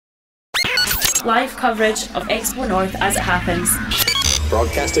Live coverage of XpoNorth as it happens.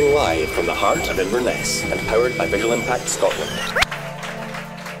 Broadcasting live from the heart of Inverness and powered by Visual Impact Scotland.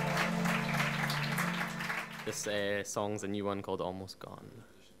 This song's a new one called Almost Gone.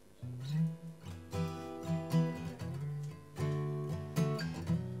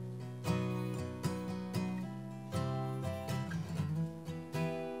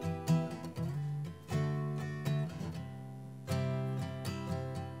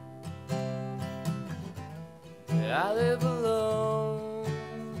 I live alone,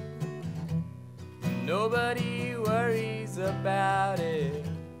 nobody worries about it.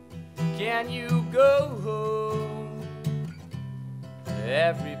 Can you go home?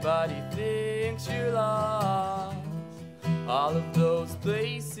 Everybody thinks you're lost. All of those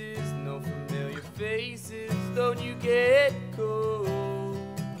places, no familiar faces, don't you get cold?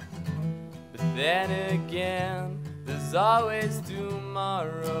 But then again, there's always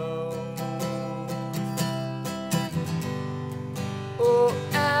tomorrow. Oh,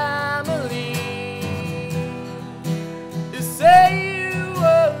 Emily, you say you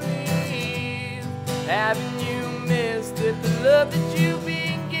will leave. Haven't you missed it, the love that you've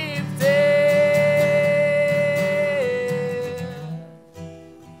been gifted?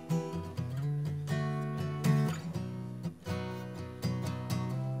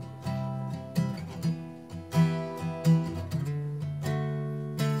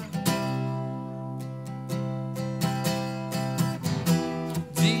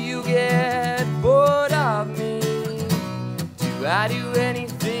 Get bored of me? Do I do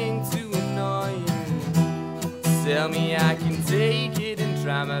anything to annoy you? Tell me I can take it and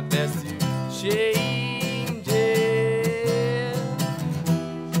try my best to change it.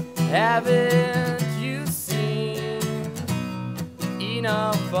 Haven't you seen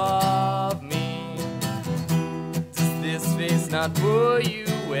enough of me? Does this face not bore you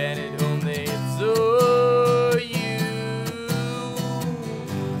when at home they adore you?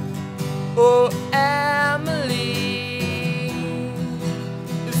 Oh, Emily,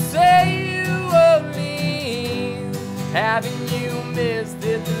 you say you won't leave. Haven't you missed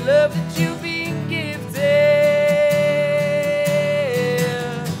it, the love that you've been gifted?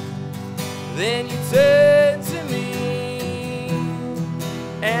 Then you turn to me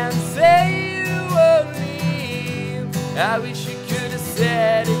and say you won't leave. I wish you could have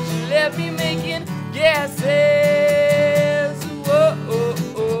said it, you left me making guesses. Whoa, oh,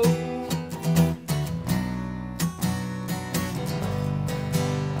 oh.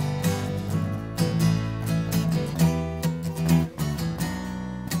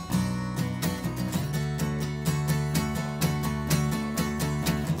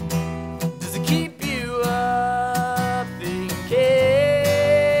 Keep you up thinking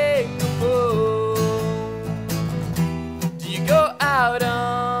no more? Do you go out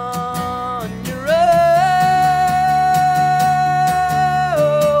on your own?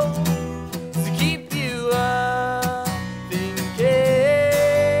 Does it keep you up thinking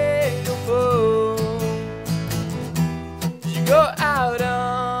no more? Do you go out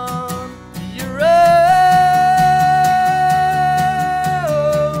on your own?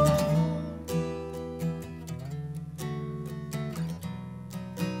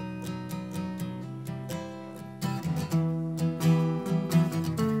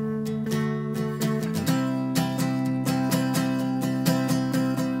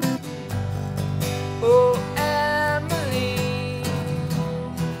 Oh, Emily,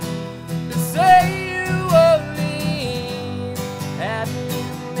 you say you won't leave. Haven't you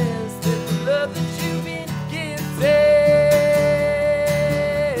missed it, the love that you've been gifted?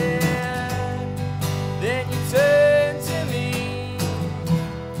 Then you turn to me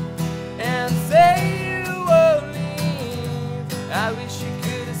and say you won't leave. I wish you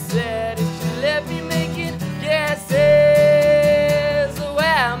could have said it, you left me making guesses. Oh,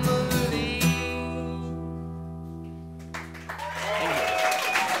 Emily.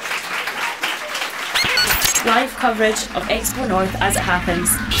 Live coverage of XpoNorth as it happens.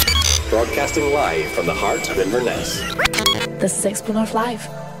 Broadcasting live from the heart of Inverness. This is XpoNorth Live.